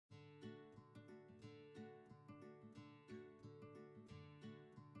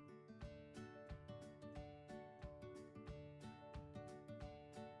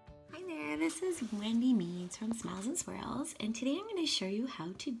there, this is Wendy Meads from Smiles and Swirls, and today I'm going to show you how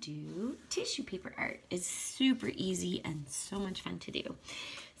to do tissue paper art. It's super easy and so much fun to do.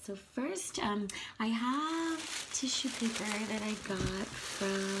 So first, I have tissue paper that I got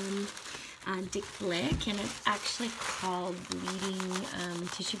from Dick Blick, and it's actually called Bleeding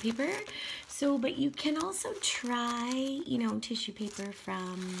Tissue Paper. So, but you can also try, tissue paper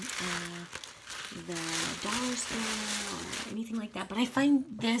from the dollar store or anything like that, but I find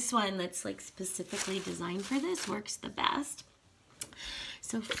this one that's like specifically designed for this works the best.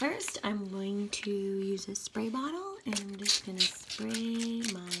 So first I'm going to use a spray bottle and I'm just going to spray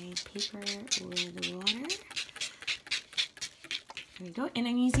my paper with water. There we go. And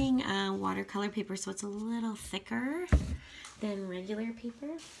I'm using watercolor paper, so it's a little thicker than regular paper.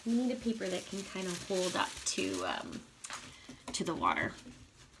 You need a paper that can kind of hold up to the water.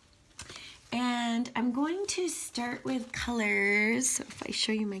 And I'm going to start with colors. So if I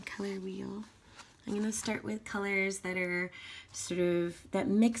show you my color wheel, I'm going to start with colors that are that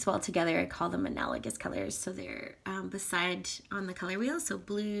mix well together. I call them analogous colors. So they're beside on the color wheel. So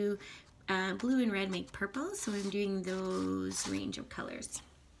blue and red make purple. So I'm doing those range of colors.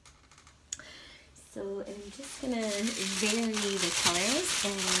 So I'm just going to vary the colors,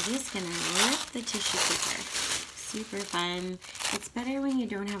 and I'm just going to rip the tissue paper. Super fun. It's better when you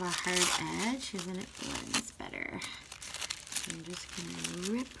don't have a hard edge, because then it blends better. So I'm just going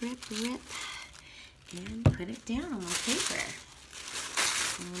to rip, and put it down on my paper.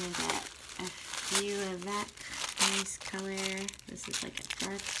 I'm going to get a few of that nice color. This is like a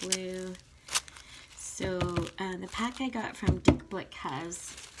dark blue. So the pack I got from Dick Blick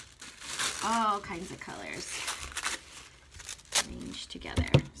has all kinds of colors arranged together.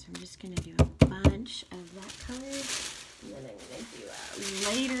 So I'm just going to do a bunch of that color, and then I'm going to do a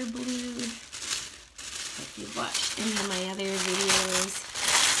lighter blue. If you've watched any of my other videos,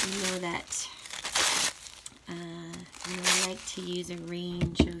 you know that I like to use a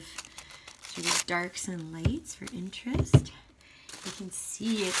range of sort of darks and lights for interest. You can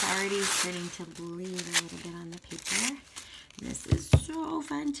see it's already starting to bleed a little bit on the paper. This is so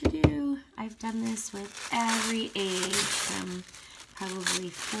fun to do. I've done this with every age, from probably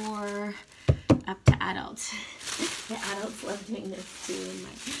 4 up to adults. The adults love doing this too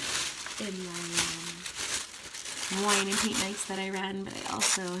in my wine and paint nights that I run, but I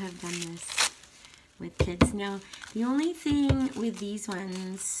also have done this with kids. Now, the only thing with these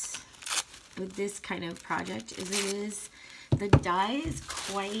ones, with this kind of project, is the dye is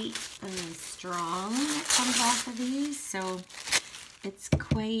quite strong that comes off of these, so it's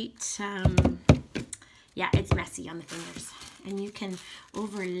quite, yeah, it's messy on the fingers. And you can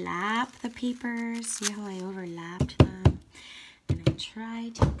overlap the papers. See how I overlapped them? And I try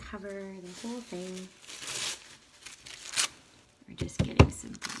to cover the whole thing. We're just getting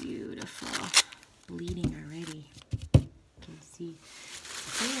some beautiful bleeding already. You can see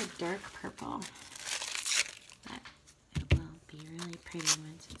they're dark purple, but it will be really pretty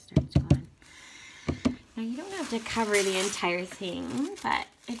once it starts going. Now you don't have to cover the entire thing, but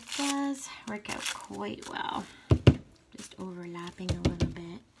it does work out quite well. Just overlapping a little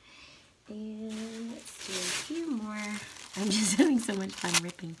bit. And let's do a few more. I'm just having so much fun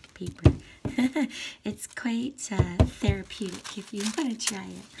ripping paper. It's quite therapeutic if you want to try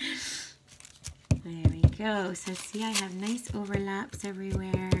it. There we go. So see, I have nice overlaps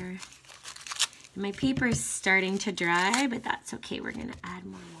everywhere. My paper is starting to dry, but that's okay. We're going to add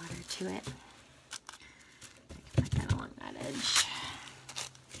more water to it. I can put that along that edge.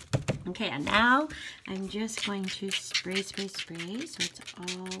 Okay, and now I'm just going to spray so it's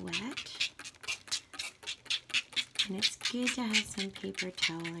all wet. And it's good to have some paper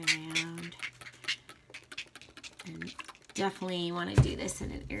towel around. And definitely you want to do this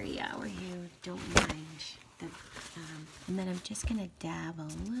in an area where you don't mind the, and then I'm just going to dab a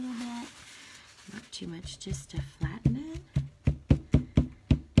little bit, not too much, just to flatten it.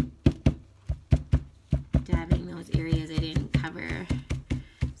 Dabbing those areas I didn't cover,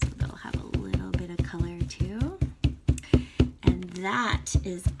 so they'll have a little bit of color too. And that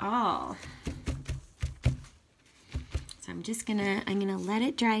is all. So I'm gonna let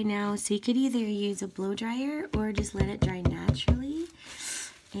it dry now. So you could either use a blow dryer or just let it dry naturally.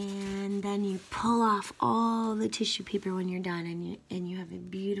 And then you pull off all the tissue paper when you're done, and you have a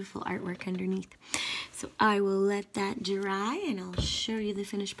beautiful artwork underneath. So I will let that dry and I'll show you the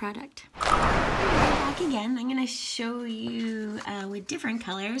finished product. Back again, I'm going to show you with different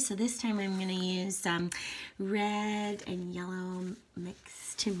colors. So this time I'm going to use red and yellow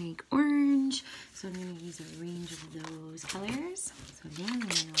mixed to make orange. So I'm going to use a range of those colors. So again, I'm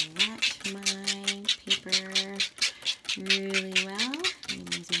going to wet my paper really well. I'm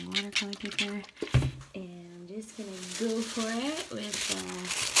using watercolor paper, and I'm just gonna go for it with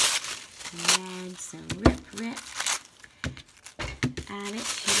red. So rip, add it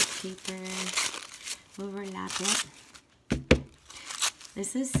to the paper, overlap it.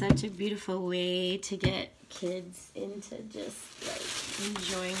 This is such a beautiful way to get kids into just like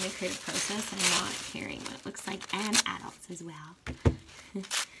enjoying the creative process and not caring what it looks like, and adults as well.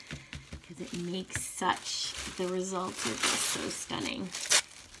 Because it makes the results are just so stunning.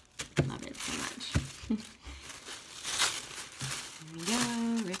 Love it so much. There we go,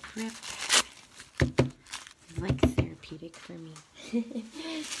 rip. It's like therapeutic for me.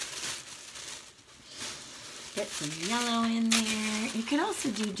 Get some yellow in there. You could also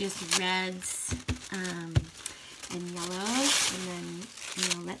do just reds and yellows, and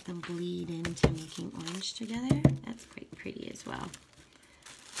then let them bleed into making orange together. That's quite pretty as well.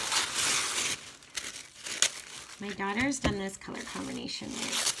 My daughter's done this color combination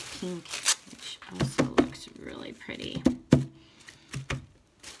with pink, which also looks really pretty.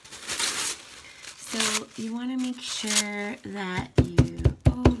 So you want to make sure that you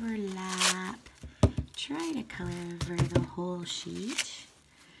overlap. Try to color over the whole sheet.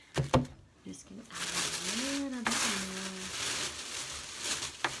 I'm just going to add a little bit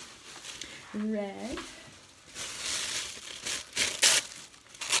more red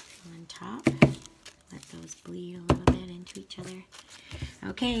on top. Let those bleed a little bit into each other.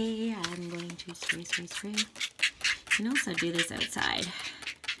 Okay, I'm going to spray. You can also do this outside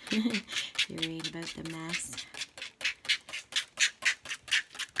if you're worried about the mess.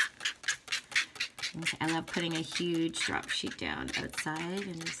 Okay, I love putting a huge drop sheet down outside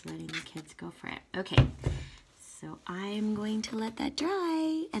and just letting the kids go for it. Okay, so I'm going to let that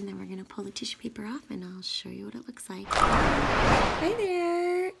dry, and then we're going to pull the tissue paper off, and I'll show you what it looks like. Hi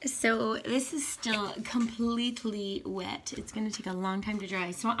there! So this is still completely wet. It's going to take a long time to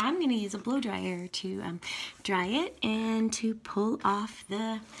dry, so I'm going to use a blow dryer to dry it and to pull off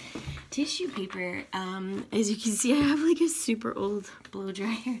the tissue paper. As you can see, I have like a super old blow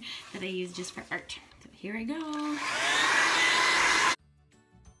dryer that I use just for art. So here I go.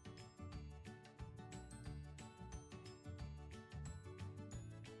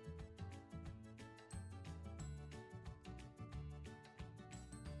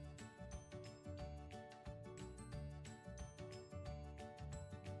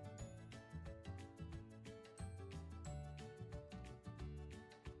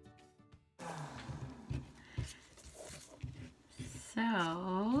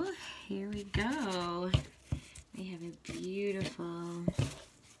 So here we go. We have a beautiful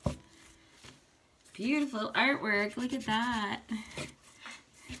artwork. Look at that.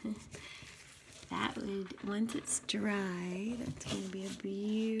 That would, once it's dry, that's going to be a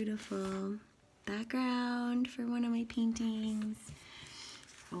beautiful background for one of my paintings.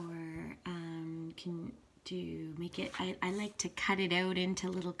 Or can make it, I like to cut it out into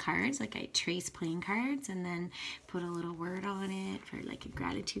little cards, like I trace playing cards and then put a little word on it for like a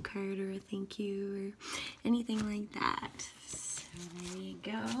gratitude card or a thank you or anything like that. So there you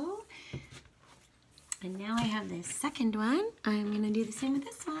go. And now I have this second one. I'm going to do the same with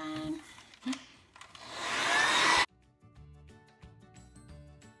this one.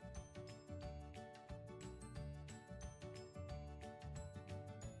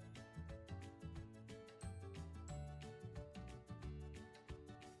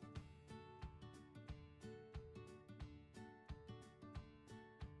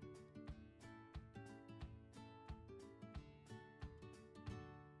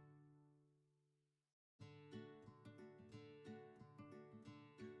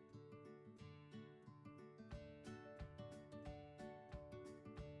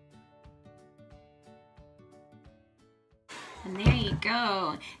 And there you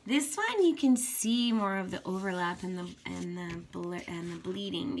go. This one you can see more of the overlap and the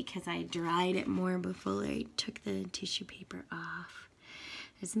bleeding because I dried it more before I took the tissue paper off.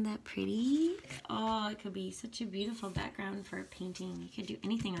 Isn't that pretty? Oh, it could be such a beautiful background for a painting. You could do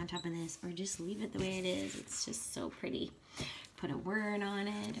anything on top of this or just leave it the way it is. It's just so pretty. Put a word on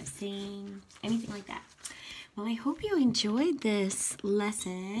it, a saying, anything like that. Well, I hope you enjoyed this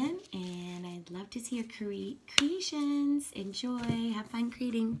lesson, and I'd love to see your creations. Enjoy. Have fun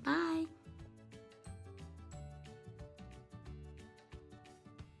creating. Bye.